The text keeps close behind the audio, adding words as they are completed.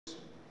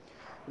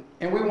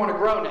and we want to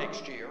grow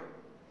next year,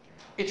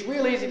 it's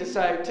real easy to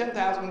say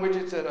 10,000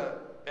 widgets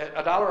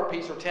at $1 a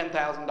piece or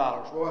 $10,000.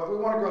 Well, if we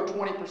want to grow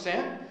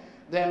 20%,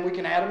 then we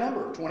can add a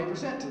number,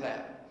 20% to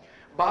that.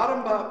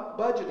 Bottom-up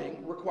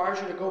budgeting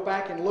requires you to go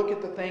back and look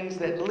at the things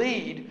that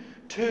lead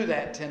to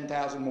that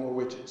 10,000 more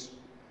widgets.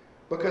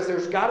 Because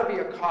there's got to be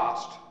a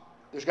cost.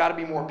 There's got to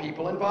be more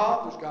people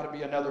involved. There's got to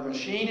be another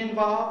machine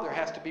involved. There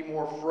has to be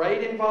more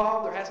freight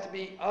involved. There has to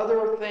be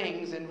other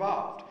things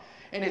involved.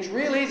 And it's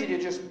real easy to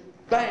just,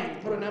 bang,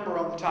 put a number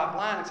on the top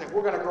line and say,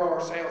 we're going to grow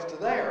our sales to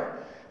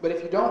there. But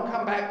if you don't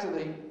come back to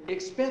the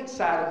expense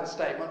side of the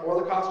statement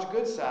or the cost of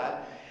goods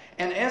side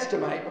and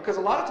estimate, because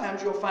a lot of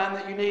times you'll find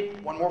that you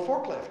need one more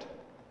forklift.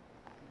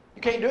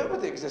 You can't do it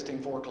with the existing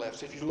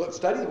forklifts if you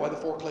study the way the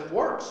forklift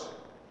works.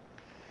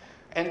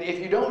 And if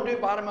you don't do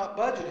bottom-up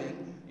budgeting,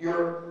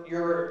 you're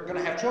going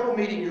to have trouble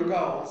meeting your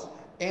goals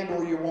and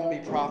or you won't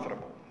be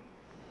profitable.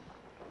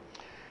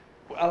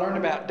 I learned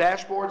about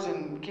dashboards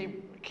and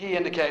key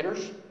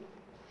indicators.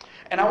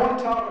 And I want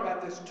to talk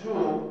about this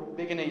tool,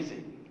 Big and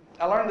Easy.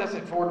 I learned this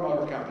at Ford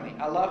Motor Company.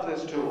 I love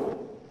this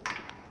tool.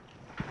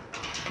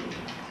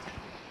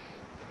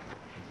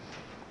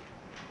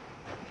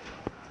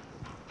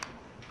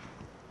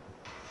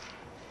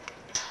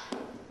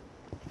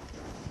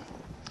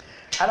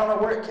 I don't know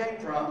where it came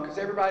from because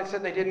everybody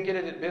said they didn't get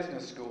it at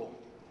business school.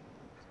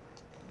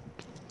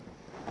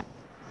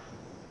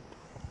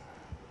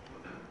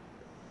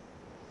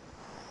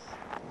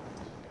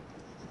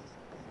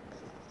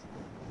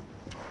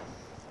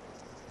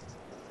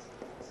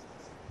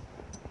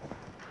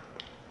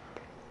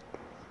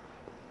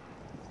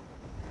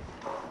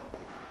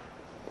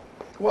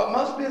 What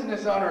most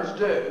business owners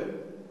do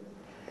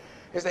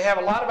is they have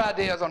a lot of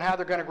ideas on how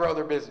they're going to grow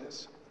their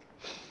business.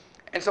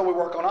 And so we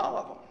work on all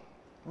of them.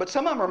 But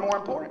some of them are more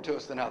important to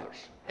us than others.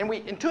 And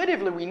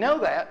intuitively we know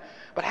that,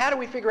 but how do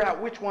we figure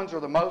out which ones are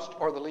the most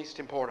or the least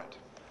important?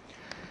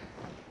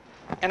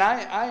 And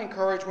I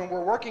encourage when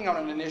we're working on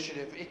an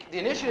initiative, the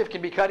initiative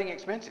can be cutting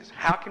expenses.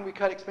 How can we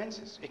cut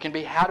expenses? It can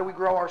be how do we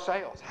grow our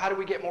sales? How do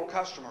we get more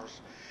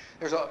customers?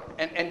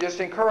 And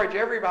just encourage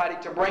everybody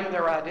to bring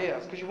their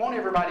ideas because you want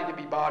everybody to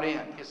be bought in.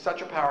 It's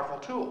such a powerful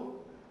tool.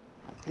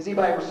 Has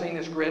anybody ever seen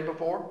this grid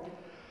before?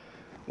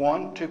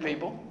 1, 2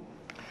 people.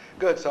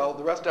 Good, so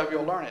the rest of you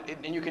will learn it.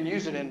 And you can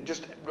use it in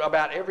just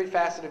about every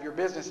facet of your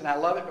business, and I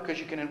love it because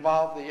you can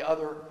involve the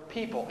other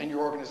people in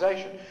your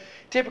organization.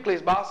 Typically,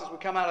 as bosses, we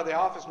come out of the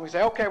office and we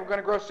say, okay, we're going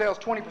to grow sales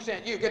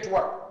 20%. You get to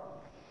work.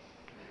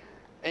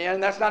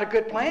 And that's not a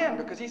good plan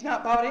because he's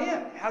not bought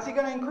in. How's he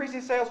going to increase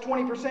his sales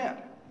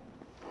 20%?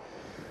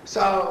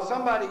 So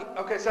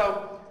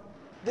so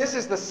this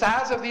is the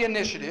size of the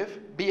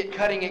initiative, be it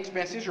cutting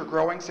expenses or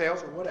growing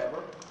sales or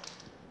whatever.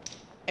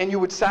 And you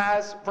would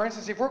size, for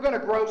instance, if we're going to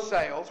grow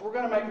sales, we're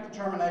going to make a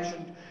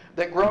determination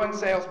that growing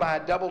sales by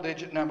a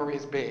double-digit number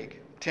is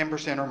big,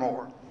 10% or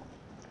more.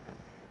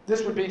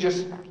 This would be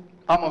just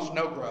almost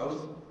no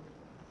growth.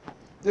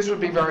 This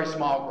would be very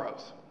small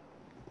growth.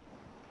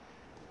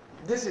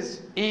 This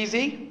is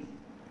easy.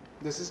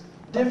 This is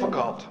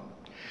difficult.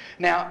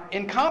 Now,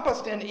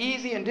 encompassed in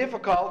easy and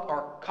difficult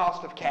are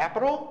cost of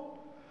capital,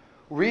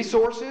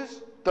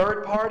 resources,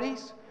 third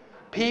parties,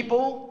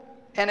 people,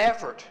 and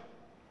effort.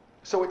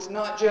 So it's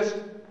not just,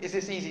 is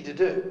this easy to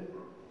do?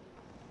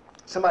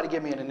 Somebody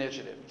give me an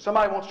initiative.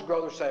 Somebody wants to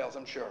grow their sales,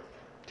 I'm sure.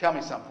 Tell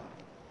me something.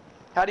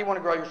 How do you want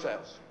to grow your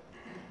sales?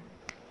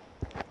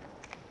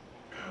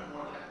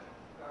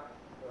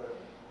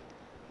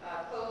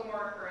 Close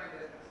more recurring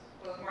business.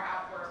 Close more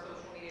outdoor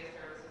social media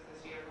services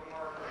this year for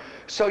more recurring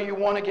business. So you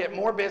want to get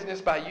more business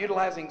by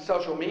utilizing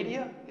social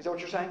media? Is that what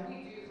you're saying? We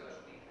do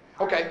social media.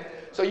 Okay.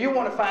 So you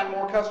want to find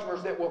more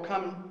customers that will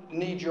come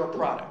need your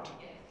product.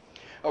 Yes.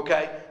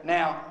 Okay.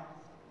 Now,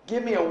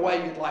 give me a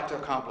way you'd like to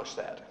accomplish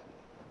that.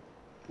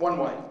 One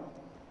way.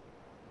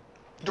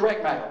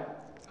 Direct mail.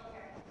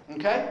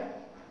 Okay?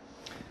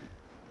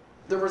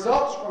 The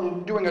results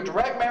from doing a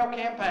direct mail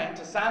campaign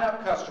to sign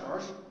up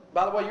customers,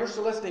 by the way, you're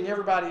soliciting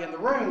everybody in the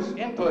room's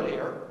input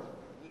here.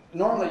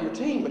 Normally your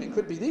team, but it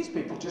could be these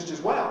people just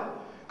as well.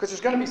 Because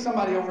there's going to be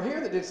somebody over here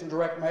that did some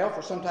direct mail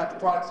for some type of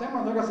product similar,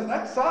 and they're going to say,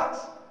 that sucks.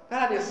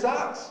 That idea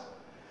sucks.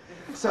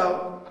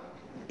 So,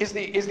 is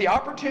the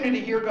opportunity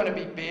here going to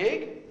be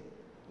big?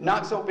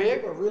 Not so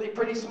big, or really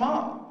pretty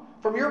small?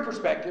 From your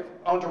perspective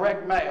on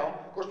direct mail,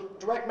 of course,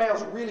 direct mail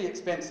is really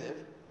expensive,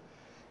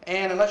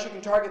 and unless you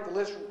can target the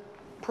list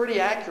pretty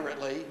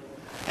accurately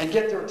and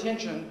get their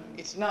attention,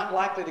 it's not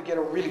likely to get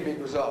a really big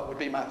result, would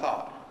be my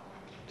thought.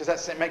 Does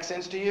that make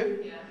sense to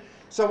you? Yeah.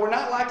 So we're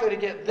not likely to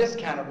get this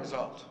kind of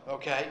result,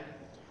 okay?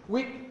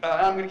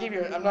 I'm going to give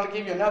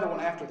you another one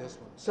after this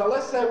one. So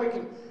let's say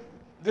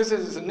this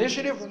is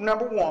initiative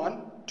number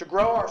 1, to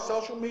grow our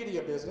social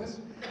media business,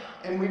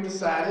 and we've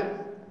decided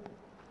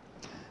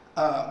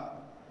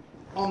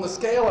on the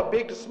scale of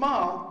big to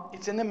small,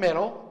 it's in the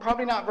middle,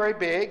 probably not very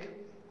big,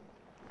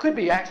 could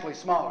be actually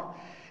smaller.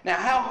 Now,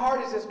 how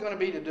hard is this going to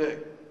be to do?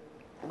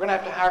 We're going to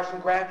have to hire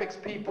some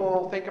graphics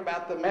people, think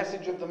about the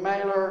message of the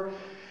mailer,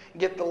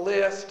 get the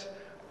list,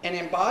 and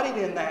embodied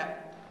in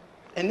that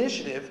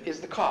initiative is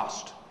the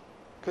cost.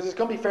 because it's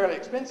going to be fairly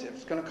expensive.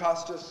 It's going to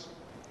cost us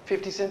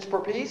 50 cents per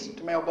piece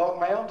to mail bulk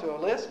mail to a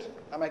list.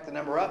 I make the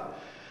number up.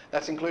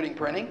 That's including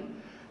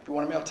printing. If you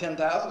want to mail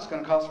 10,000, it's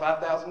going to cost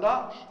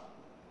 $5,000. Is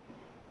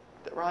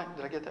that right?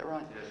 Did I get that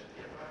right? Yes.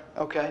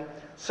 Okay.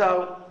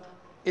 So,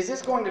 is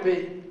this going to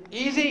be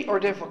easy or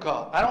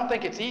difficult? I don't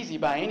think it's easy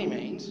by any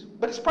means,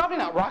 but it's probably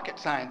not rocket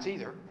science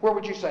either. Where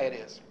would you say it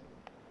is?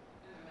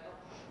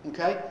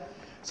 Okay.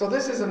 So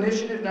this is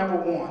initiative number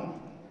 1.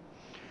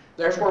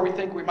 There's where we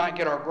think we might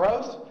get our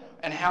growth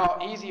and how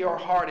easy or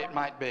hard it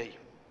might be.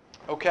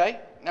 Okay?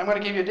 Now I'm going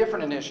to give you a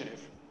different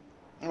initiative.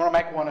 I'm going to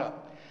make one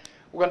up.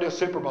 We're going to do a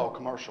Super Bowl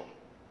commercial.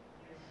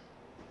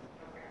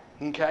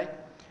 Okay?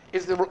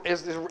 Is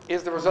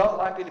the result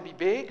likely to be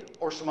big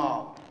or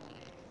small?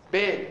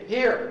 Big.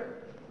 Here.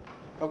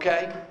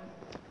 Okay?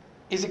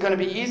 Is it going to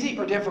be easy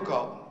or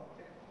difficult?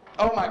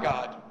 Oh my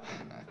God.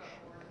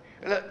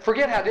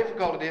 Forget how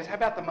difficult it is. How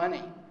about the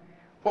money?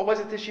 What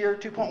was it this year?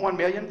 2.1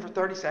 million for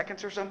 30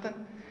 seconds or something?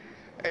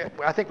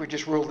 I think we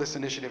just ruled this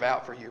initiative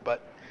out for you,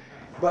 but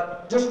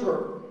just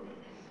for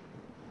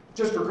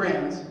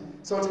grins.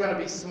 So it's going to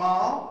be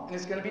small and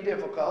it's going to be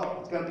difficult.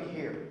 It's going to be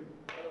here.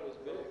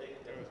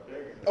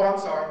 Oh, I'm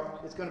sorry.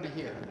 It's going to be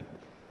here.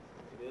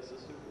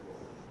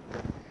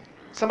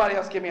 Somebody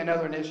else give me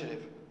another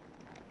initiative.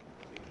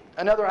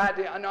 Another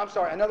idea. No, I'm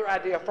sorry. Another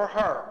idea for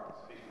her.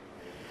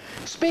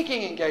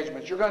 Speaking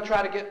engagements. You're going to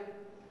try to get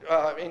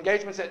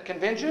engagements at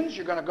conventions.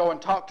 You're going to go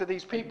and talk to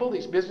these people,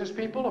 these business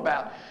people,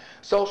 about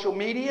social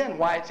media and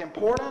why it's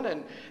important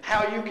and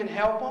how you can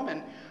help them.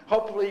 And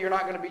hopefully you're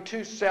not going to be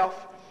too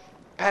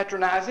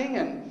self-patronizing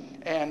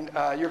and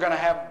you're going to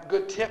have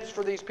good tips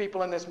for these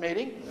people in this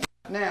meeting.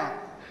 Now,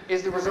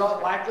 is the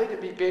result likely to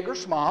be big or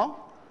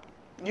small?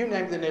 You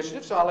named the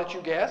initiative, so I'll let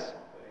you guess.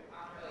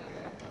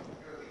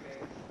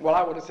 Well,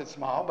 I would have said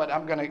small, but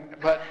I'm going to...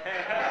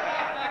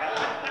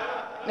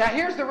 Now,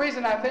 here's the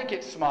reason I think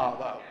it's small,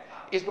 though,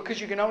 is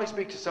because you can only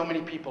speak to so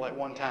many people at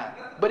one time.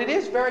 But it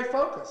is very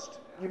focused.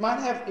 You might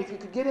have, if you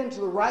could get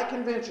into the right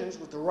conventions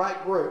with the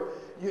right group,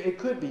 it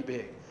could be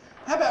big.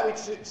 How about we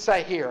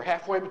say here,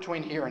 halfway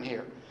between here and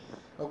here?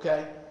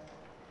 Okay?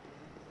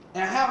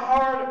 Now, how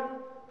hard...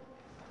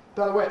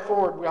 By the way, at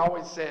Ford, we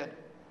always said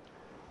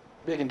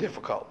big and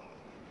difficult.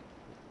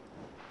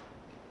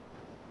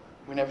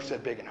 We never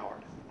said big and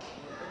hard.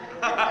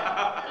 I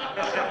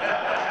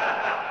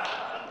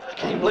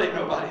can't believe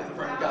nobody in the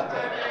room got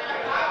that.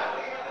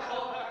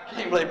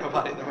 Can't believe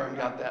nobody in the room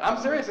got that.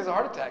 I'm serious, it's a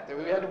heart attack.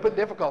 We had to put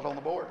difficult on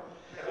the board.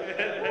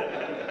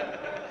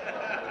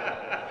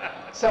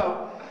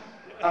 So,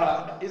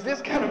 is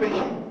this going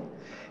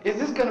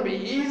to be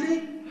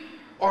easy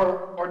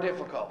or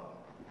difficult?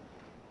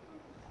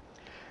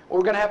 Well,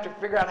 we're going to have to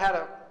figure out how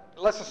to.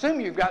 Let's assume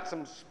you've got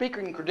some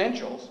speaking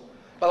credentials.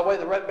 By the way,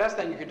 the best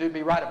thing you could do would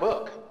be write a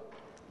book.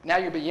 Now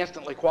you'll be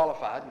instantly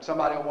qualified, and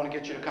somebody will want to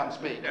get you to come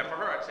speak. Yeah, for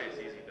her, I'd say it's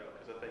easy though,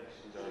 because I think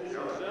she's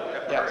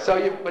already sure.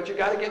 Yeah, but you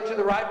got to get to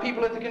the right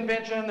people at the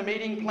convention, the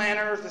meeting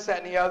planners, this,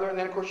 that, and the other, and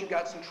then of course you've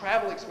got some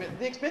travel expenses.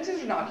 The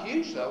expenses are not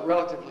huge though,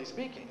 relatively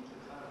speaking.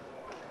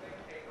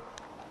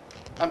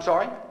 I'm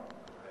sorry? I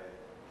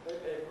got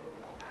it.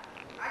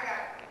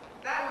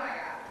 That one I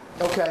got.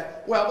 Okay.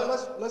 Well,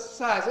 but let's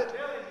size it.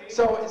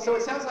 So it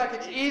sounds like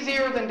it's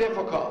easier than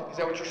difficult. Is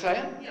that what you're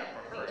saying? Yeah.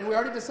 And we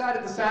already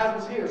decided the size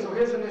was here. So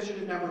here's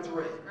initiative number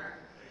 3.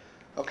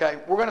 Okay.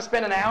 We're going to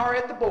spend an hour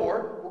at the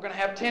board. We're going to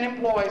have 10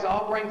 employees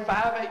all bring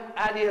 5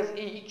 ideas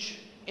each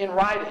in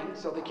writing,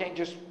 so they can't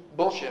just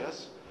bullshit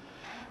us.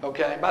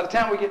 Okay. By the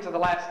time we get to the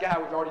last guy,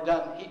 we've already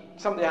done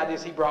some of the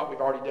ideas he brought. We've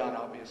already done,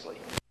 obviously.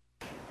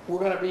 We're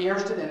going to be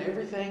interested in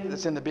everything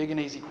that's in the big and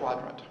easy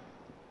quadrant.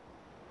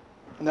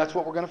 And that's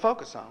what we're going to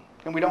focus on.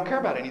 And we don't care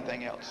about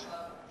anything else.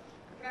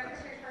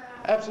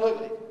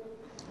 Absolutely.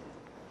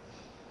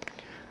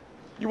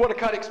 You want to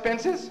cut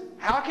expenses?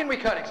 How can we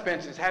cut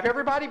expenses? Have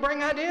everybody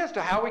bring ideas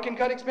to how we can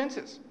cut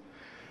expenses.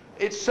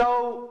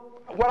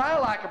 What I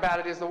like about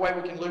it is the way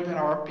we can loop in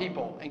our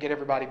people and get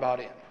everybody bought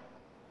in.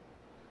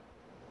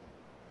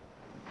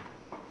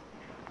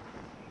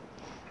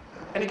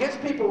 And it gets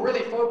people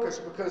really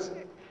focused because,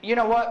 you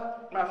know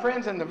what, my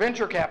friends in the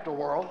venture capital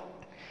world,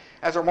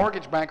 as our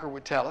mortgage banker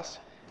would tell us,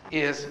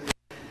 is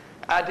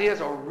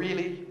ideas are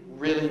really,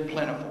 really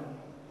plentiful.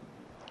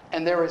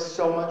 And there is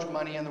so much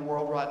money in the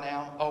world right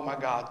now. Oh my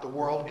God, the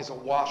world is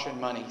awash in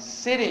money.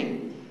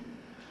 Sitting.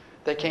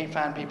 They can't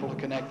find people to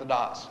connect the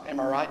dots. Am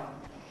I right?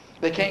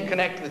 They can't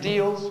connect the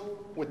deals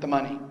with the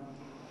money.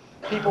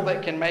 People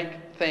that can make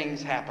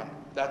things happen.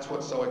 That's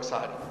what's so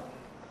exciting.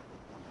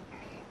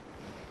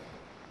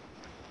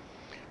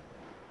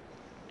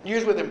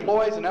 Use with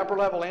employees and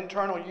upper-level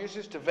internal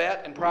uses to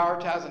vet and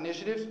prioritize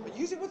initiatives. But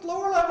use it with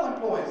lower-level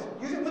employees.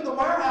 Use it with the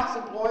warehouse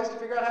employees to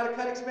figure out how to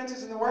cut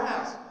expenses in the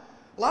warehouse.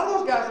 A lot of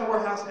those guys in the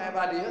warehouse have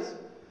ideas.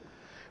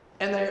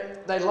 And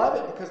they love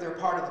it because they're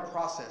part of the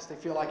process. They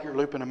feel like you're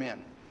looping them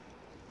in.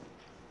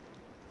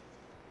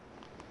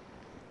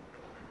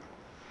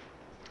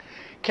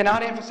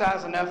 Cannot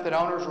emphasize enough that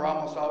owners are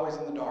almost always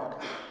in the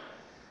dark.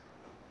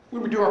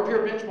 When we do our peer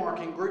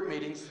benchmarking group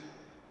meetings,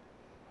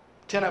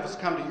 10 of us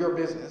come to your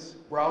business.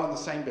 We're all in the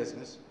same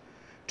business.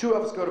 2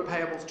 of us go to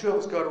payables, 2 of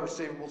us go to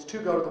receivables,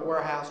 2 go to the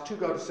warehouse, 2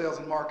 go to sales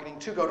and marketing,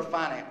 2 go to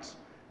finance.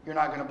 You're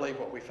not going to believe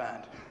what we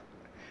find.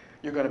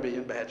 You're going to be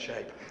in bad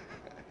shape.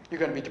 You're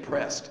going to be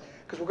depressed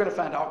because we're going to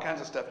find all kinds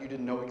of stuff you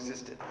didn't know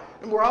existed.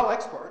 And we're all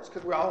experts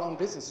because we all own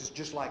businesses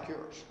just like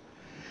yours.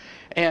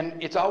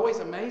 And it's always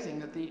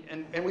amazing that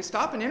and we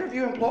stop and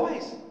interview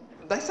employees.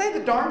 They say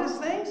the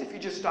darndest things if you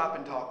just stop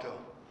and talk to them.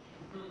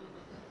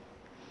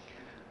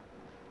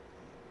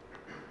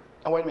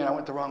 Oh, wait a minute, I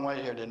went the wrong way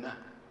here, didn't I?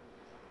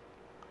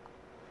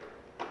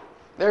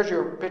 There's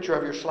your picture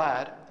of your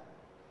slide.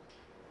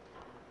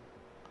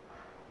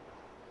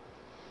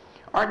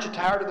 Aren't you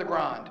tired of the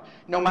grind?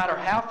 No matter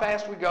how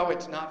fast we go,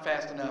 it's not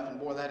fast enough. And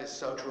boy, that is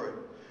so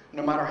true.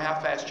 No matter how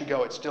fast you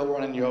go, it's still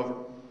running you over.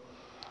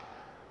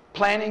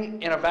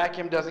 Planning in a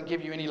vacuum doesn't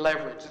give you any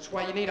leverage. That's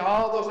why you need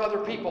all those other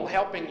people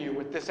helping you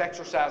with this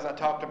exercise I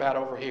talked about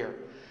over here.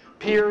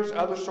 Peers,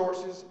 other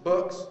sources,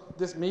 books,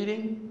 this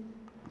meeting.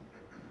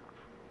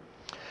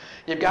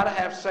 You've got to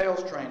have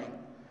sales training.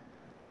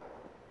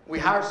 We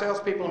hire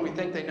salespeople and we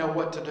think they know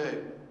what to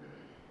do.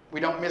 We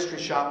don't mystery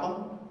shop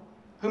them.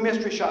 Who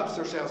mystery shops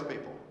their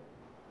salespeople?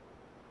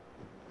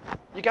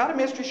 You got to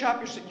mystery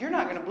shop yourself. You're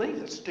not going to believe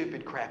the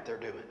stupid crap they're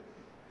doing.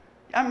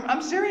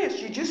 I'm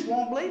serious. You just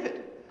won't believe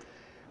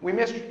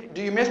it.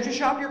 Do you mystery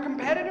shop your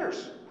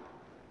competitors?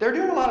 They're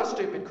doing a lot of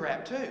stupid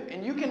crap too.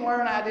 And you can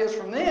learn ideas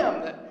from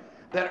them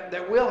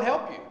that will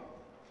help you.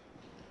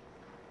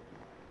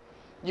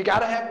 You got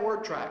to have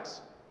word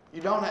tracks.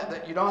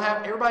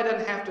 Everybody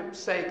doesn't have to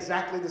say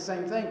exactly the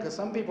same thing because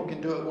some people can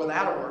do it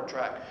without a word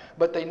track,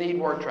 but they need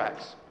word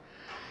tracks.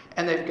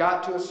 And they've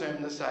got to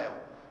assume the sale.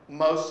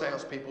 Most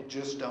salespeople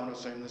just don't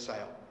assume the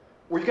sale.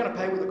 Were you going to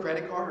pay with a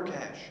credit card or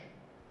cash?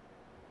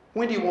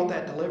 When do you want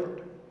that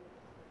delivered?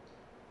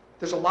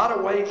 There's a lot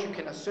of ways you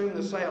can assume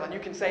the sale, and you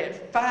can say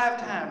it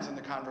 5 times in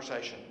the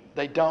conversation.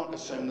 They don't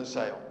assume the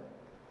sale.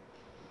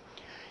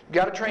 You've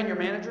got to train your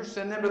managers,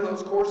 send them to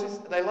those courses.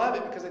 They love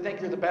it because they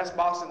think you're the best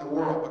boss in the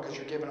world because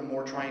you're giving them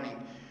more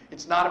training.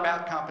 It's not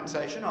about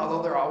compensation,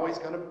 although they're always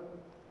going to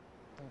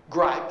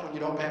gripe when you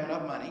don't pay them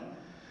enough money.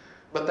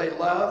 But they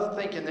love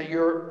thinking that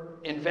you're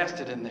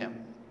invested in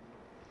them.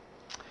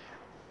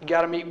 You've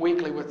got to meet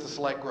weekly with the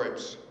select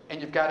groups, and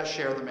you've got to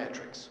share the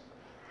metrics.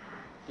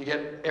 You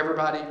get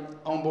everybody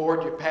on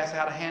board, you pass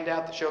out a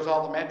handout that shows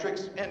all the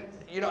metrics, and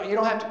you don't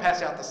have to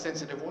pass out the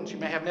sensitive ones. You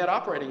may have net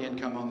operating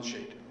income on the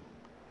sheet.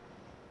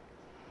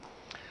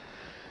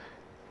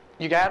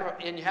 You have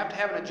to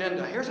have an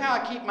agenda. Here's how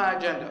I keep my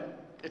agenda.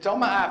 It's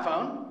on my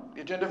iPhone. The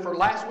agenda for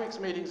last week's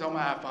meeting's on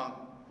my iPhone.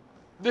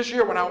 This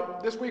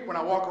week when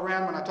I walk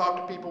around, when I talk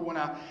to people, when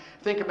I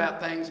think about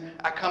things,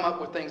 I come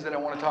up with things that I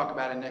want to talk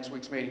about in next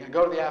week's meeting. I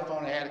go to the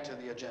iPhone and add it to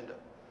the agenda.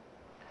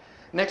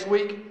 Next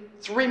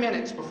week, 3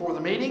 minutes before the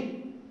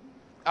meeting,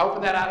 I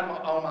open that item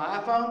on my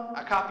iPhone,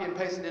 I copy and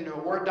paste it into a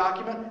Word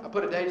document, I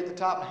put a date at the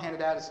top and hand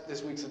it out as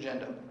this week's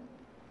agenda.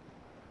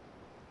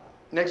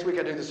 Next week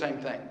I do the same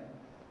thing.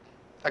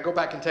 I go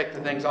back and take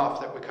the things off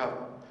that we cover.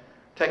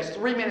 It takes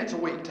 3 minutes a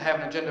week to have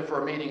an agenda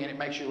for a meeting, and it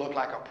makes you look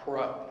like a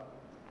pro.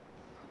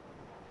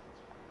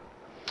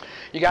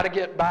 You got to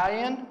get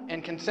buy-in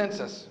and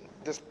consensus.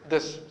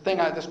 This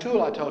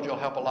tool I told you will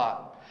help a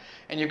lot.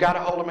 And you've got to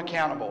hold them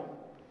accountable.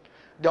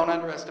 Don't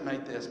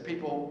underestimate this.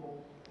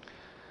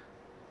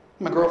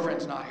 My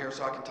girlfriend's not here,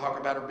 so I can talk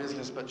about her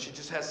business, but she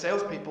just has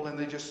salespeople, and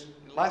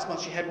last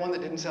month she had one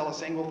that didn't sell a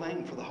single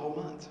thing for the whole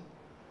month.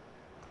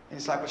 And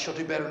it's like, well, she'll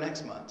do better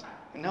next month.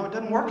 And no, it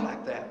doesn't work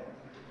like that.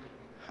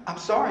 I'm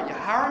sorry, you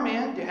hire them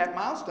in, you have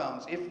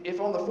milestones. If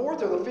on the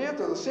 4th or the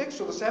 5th or the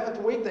 6th or the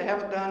 7th week they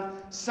haven't done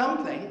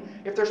something,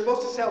 if they're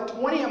supposed to sell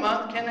 20 a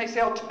month, can they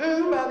sell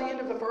 2 by the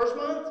end of the first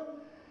month?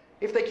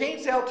 If they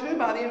can't sell 2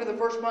 by the end of the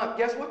first month,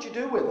 guess what you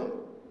do with them?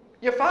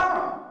 You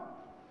fire them.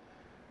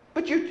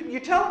 But you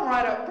tell them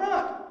right up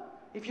front,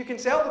 if you can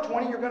sell the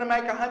 20, you're going to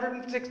make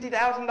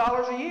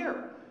 $160,000 a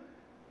year.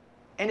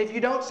 And if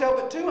you don't sell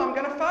but 2, I'm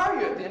going to fire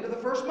you at the end of the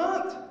first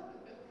month.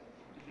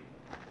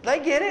 They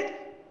get it.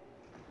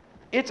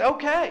 It's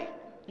okay.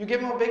 You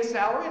give them a big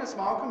salary and a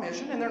small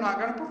commission, and they're not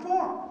going to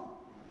perform.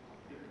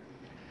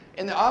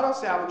 In the auto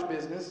salvage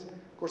business,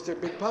 of course, they're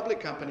big public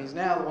companies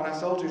now. The one I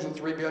sold to is a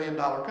 $3 billion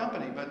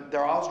company, but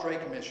they're all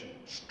straight commission.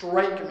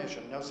 Straight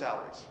commission, no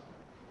salaries.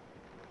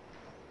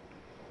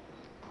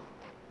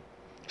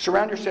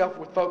 Surround yourself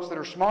with folks that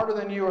are smarter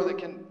than you or that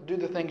can do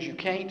the things you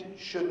can't,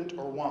 shouldn't,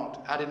 or won't.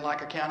 I didn't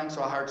like accounting,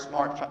 so I hired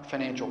smart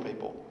financial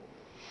people.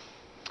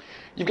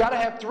 You've got to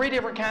have 3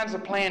 different kinds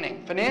of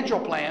planning. Financial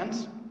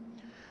plans.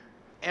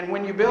 And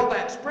when you build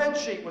that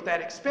spreadsheet with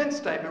that expense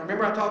statement,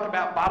 remember I talked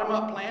about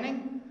bottom-up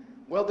planning?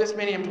 Well, this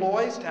many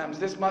employees times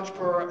this much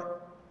per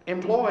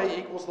employee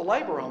equals the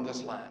labor on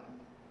this line.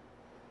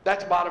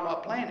 That's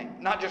bottom-up planning.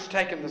 Not just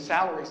taking the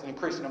salaries and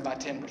increasing them by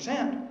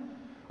 10%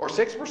 or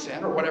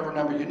 6% or whatever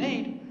number you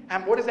need.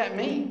 And what does that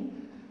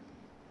mean?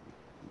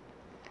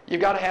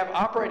 You've got to have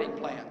operating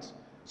plans.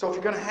 So if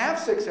you're going to have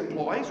 6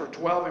 employees or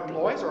 12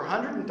 employees or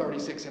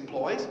 136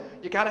 employees,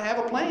 you got to have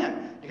a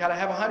plan. You got to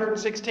have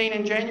 116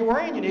 in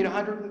January, and you need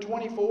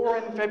 124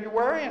 in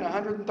February and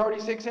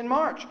 136 in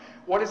March.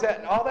 What is that?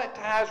 And all that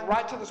ties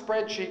right to the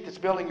spreadsheet that's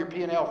building your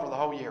P&L for the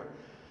whole year.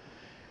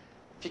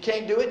 If you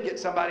can't do it, get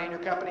somebody in your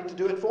company to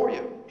do it for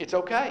you. It's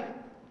okay.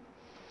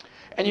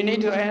 And you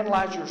need to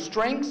analyze your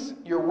strengths,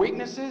 your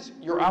weaknesses,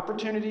 your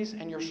opportunities,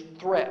 and your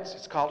threats.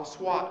 It's called a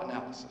SWOT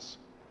analysis.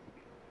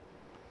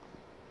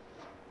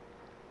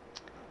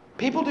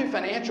 People do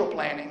financial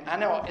planning. I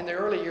know in the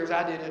early years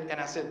I did it, and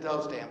I said,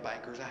 those damn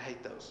bankers, I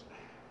hate those.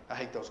 I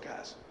hate those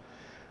guys.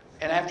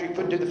 And after you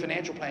do the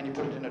financial plan, you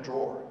put it in a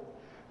drawer.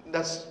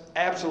 That's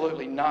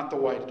absolutely not the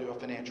way to do a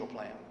financial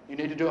plan. You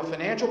need to do a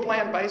financial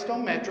plan based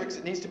on metrics.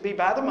 It needs to be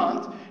by the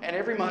month, and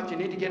every month you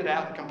need to get it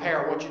out and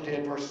compare what you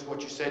did versus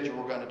what you said you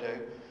were going to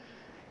do.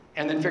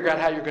 And then figure out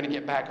how you're going to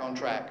get back on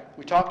track.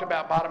 We talked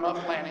about bottom-up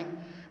planning.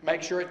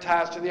 Make sure it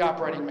ties to the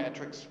operating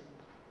metrics.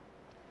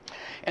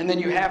 And then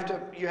you have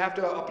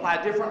to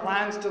apply different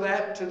lines to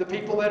that to the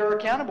people that are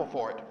accountable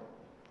for it.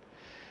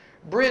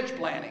 Bridge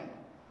planning.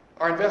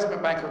 Our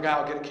investment banker guy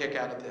will get a kick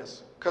out of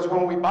this. Because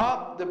when we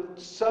bought the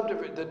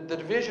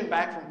division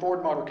back from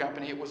Ford Motor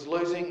Company, it was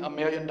losing $1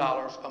 million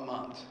a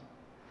month.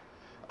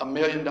 $1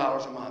 million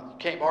a month. You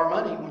can't borrow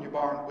money when you're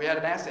borrowing. We had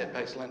an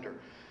asset-based lender.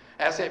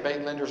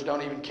 Asset-based lenders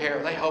don't even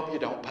care. They hope you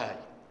don't pay.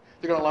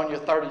 They're going to loan you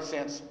 30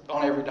 cents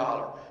on every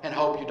dollar and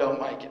hope you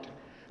don't make it.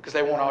 Because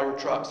they want all your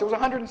trucks. There was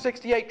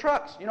 168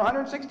 trucks. You know,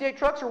 168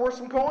 trucks are worth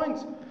some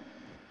coins.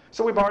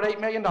 So we borrowed $8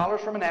 million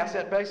from an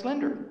asset-based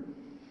lender.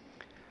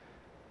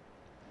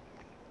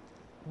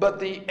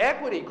 But the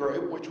equity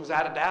group, which was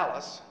out of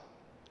Dallas,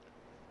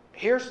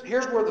 here's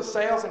where the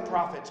sales and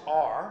profits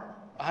are,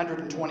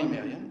 $120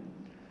 million,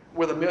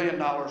 with $1 million,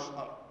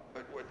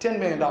 $10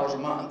 million a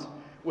month,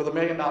 with $1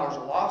 million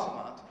of loss a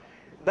month.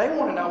 They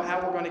want to know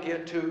how we're going to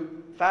get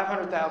to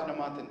 $500,000 a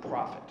month in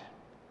profit.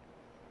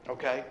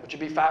 Okay, which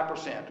would be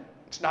 5%.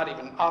 It's not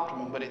even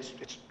optimum, but it's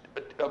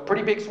a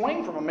pretty big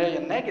swing from $1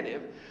 million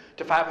negative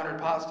to 500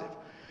 positive.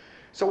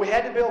 So we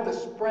had to build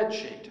this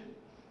spreadsheet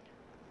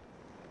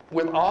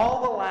with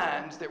all the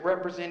lines that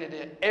represented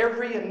it,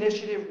 every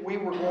initiative we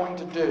were going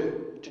to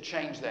do to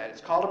change that.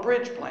 It's called a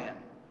bridge plan.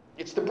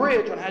 It's the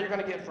bridge on how you're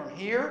going to get from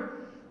here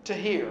to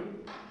here.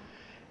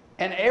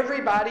 And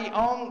everybody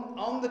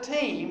on the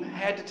team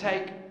had to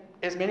take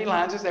as many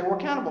lines as they were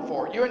accountable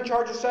for. You're in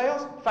charge of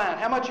sales? Fine.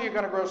 How much are you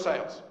going to grow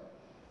sales?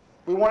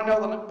 We want to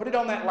know, put it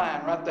on that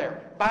line right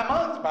there. By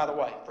month, by the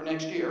way, for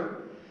next year.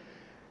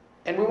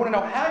 And we want to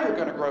know how you're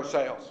going to grow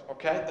sales,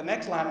 okay? The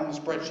next line on the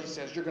spreadsheet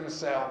says you're going to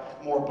sell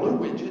more blue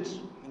widgets,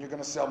 and you're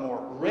going to sell more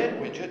red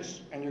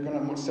widgets, and you're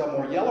going to sell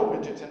more yellow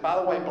widgets. And by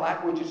the way,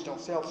 black widgets don't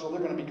sell, so they're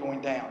going to be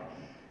going down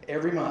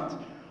every month,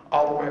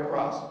 all the way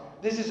across.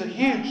 This is a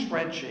huge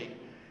spreadsheet,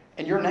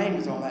 and your name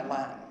is on that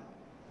line.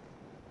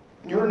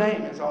 Your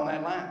name is on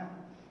that line.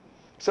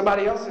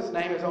 Somebody else's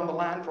name is on the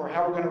line for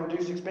how we're going to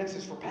reduce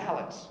expenses for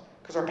pallets,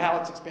 because our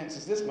pallets expense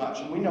is this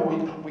much, and we know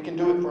we can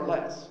do it for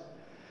less.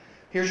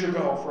 Here's your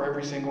goal for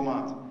every single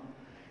month.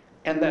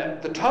 And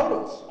the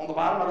totals on the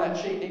bottom of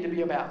that sheet need to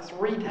be about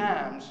 3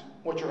 times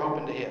what you're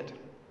hoping to hit.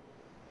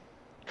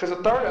 Because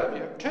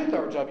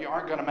 2/3 of you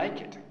aren't going to make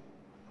it.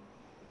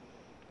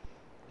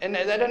 And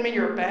that doesn't mean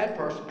you're a bad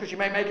person, because you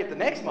may make it the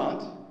next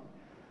month.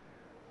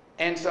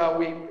 And so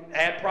we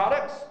add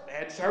products,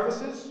 add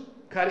services,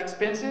 cut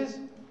expenses.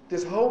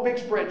 This whole big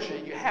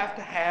spreadsheet, you have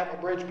to have a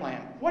bridge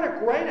plan. What a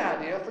great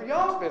idea for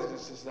y'all's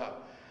businesses, though.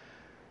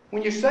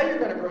 When you say you're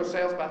going to grow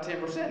sales by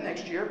 10%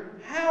 next year,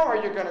 how are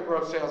you going to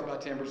grow sales by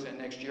 10%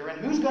 next year?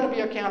 And who's going to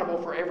be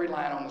accountable for every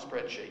line on the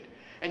spreadsheet?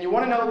 And you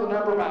want to know the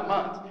number by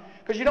month.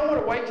 Because you don't want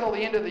to wait till the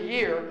end of the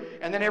year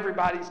and then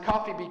everybody's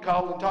coffee be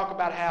cold and talk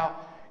about how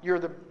you're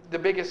the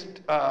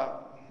biggest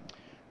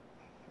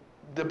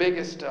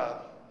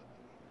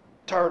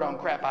turd on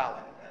Crap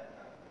Island.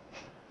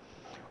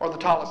 Or the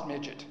tallest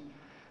midget.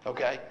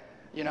 Okay?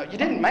 You know, you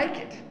didn't make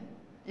it.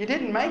 You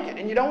didn't make it.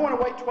 And you don't want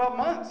to wait 12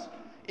 months.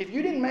 If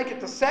you didn't make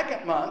it the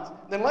second month,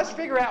 then let's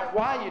figure out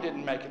why you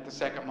didn't make it the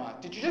second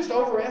month. Did you just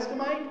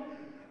overestimate?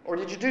 Or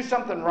did you do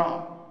something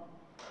wrong?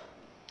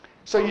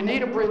 So you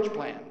need a bridge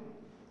plan.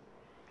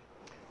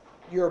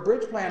 Your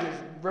bridge plan is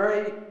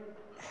very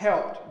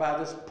helped by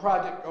this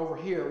project over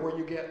here, where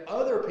you get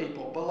other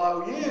people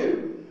below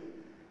you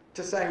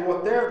to say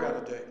what they're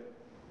going to do.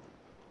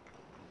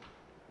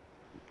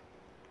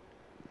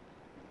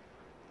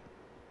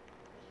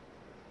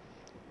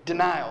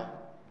 Denial.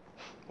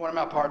 One of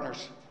my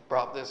partners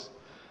brought this.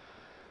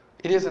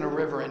 It isn't a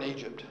river in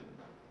Egypt.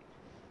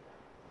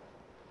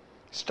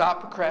 Stop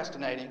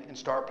procrastinating and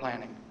start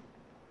planning.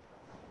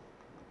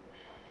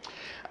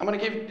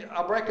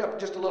 I'll break up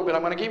just a little bit.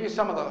 I'm going to give you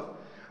some of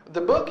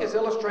the book is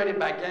illustrated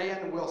by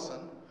Gayan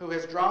Wilson, who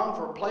has drawn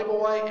for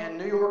Playboy and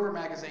New Yorker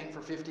magazine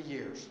for 50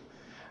 years.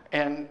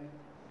 And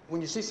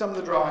when you see some of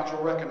the drawings,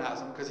 you'll recognize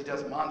them because he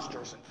does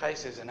monsters and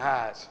faces and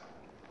eyes.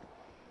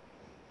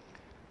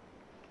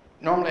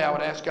 Normally I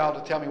would ask y'all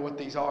to tell me what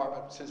these are,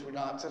 but since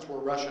we're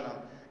rushing them.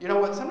 You know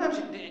what? Sometimes,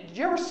 did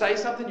you ever say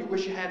something you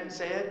wish you hadn't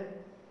said?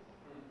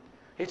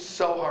 It's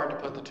so hard to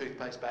put the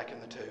toothpaste back in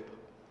the tube.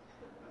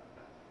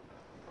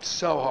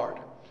 So hard.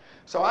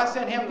 So I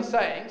sent him the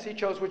sayings. He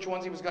chose which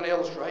ones he was going to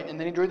illustrate, and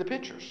then he drew the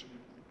pictures.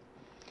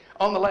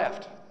 On the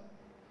left,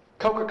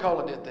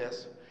 Coca-Cola did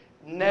this.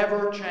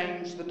 Never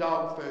change the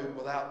dog food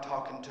without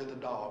talking to the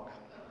dog.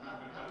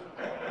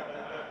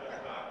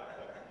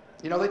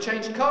 You know, they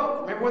changed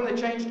Coke. Remember when they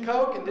changed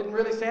Coke and didn't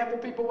really sample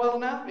people well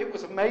enough? It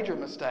was a major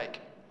mistake.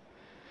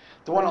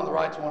 The one on the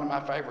right is one of my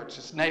favorites.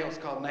 It's nails,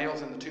 called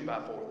Nails in the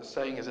 2x4. The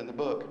saying is in the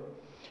book.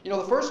 You know,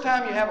 the first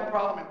time you have a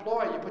problem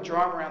employee, you put your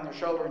arm around their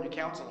shoulder and you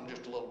counsel them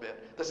just a little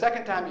bit. The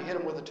second time you hit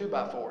them with a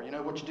 2x4. You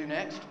know what you do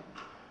next?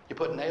 You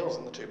put nails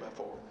in the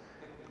 2x4.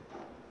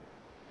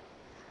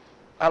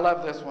 I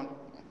love this one.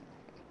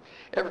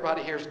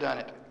 Everybody here's done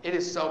it. It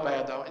is so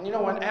bad, though. And you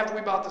know, after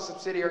we bought the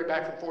subsidiary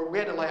back from Ford, we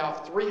had to lay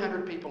off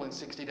 300 people in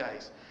 60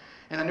 days.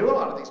 And I knew a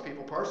lot of these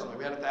people personally.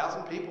 We had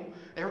 1,000 people.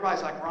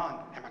 Everybody's like, Ron,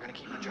 am I going to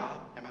keep my job?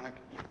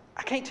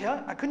 I can't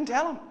tell. I couldn't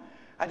tell them.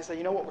 I just say,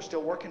 you know what? We're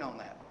still working on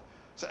that.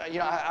 So, you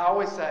know, I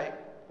always say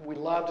we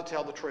love to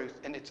tell the truth,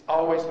 and it's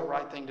always the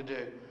right thing to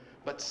do.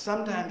 But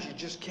sometimes you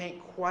just can't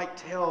quite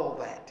tell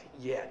that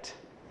yet.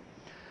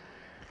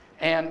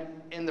 And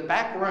in the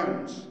back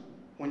rooms,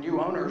 when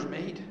you owners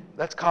meet,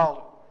 that's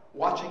called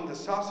watching the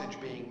sausage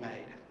being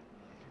made.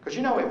 Because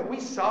you know, if we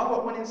saw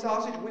what went in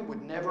sausage, we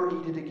would never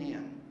eat it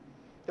again.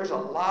 There's a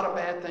lot of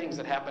bad things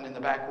that happen in the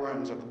back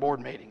rooms of the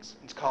board meetings.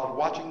 It's called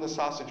watching the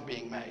sausage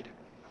being made.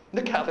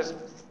 Look how this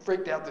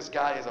freaked out this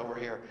guy is over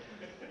here.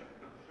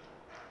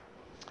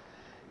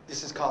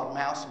 This is called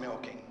mouse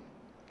milking.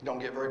 You don't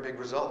get very big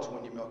results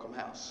when you milk a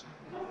mouse.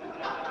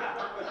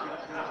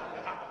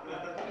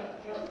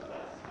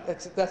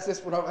 That's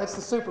this one. That's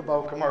the Super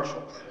Bowl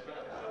commercial.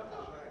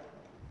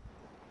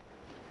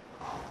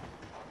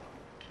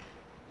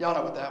 Y'all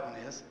know what that one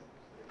is.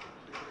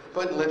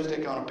 Putting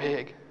lipstick on a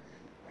pig.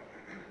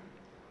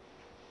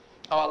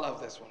 Oh, I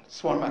love this one.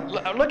 It's one of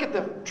my, look at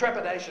the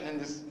trepidation in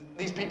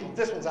these people.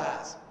 This one's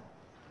eyes.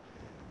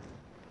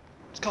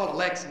 It's called a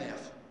leg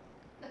sniff.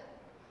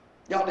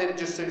 Y'all did it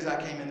just as soon as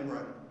I came in the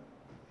room.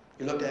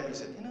 You looked at me and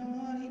said, you know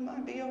what, he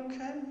might be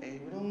okay.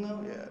 We don't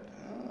know yet.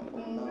 I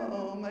don't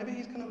know. Maybe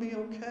he's going to be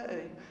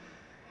okay.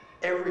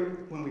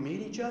 When we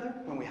meet each other,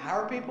 when we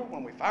hire people,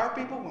 when we fire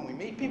people, when we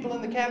meet people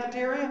in the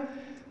cafeteria,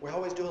 we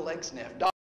always do a leg sniff.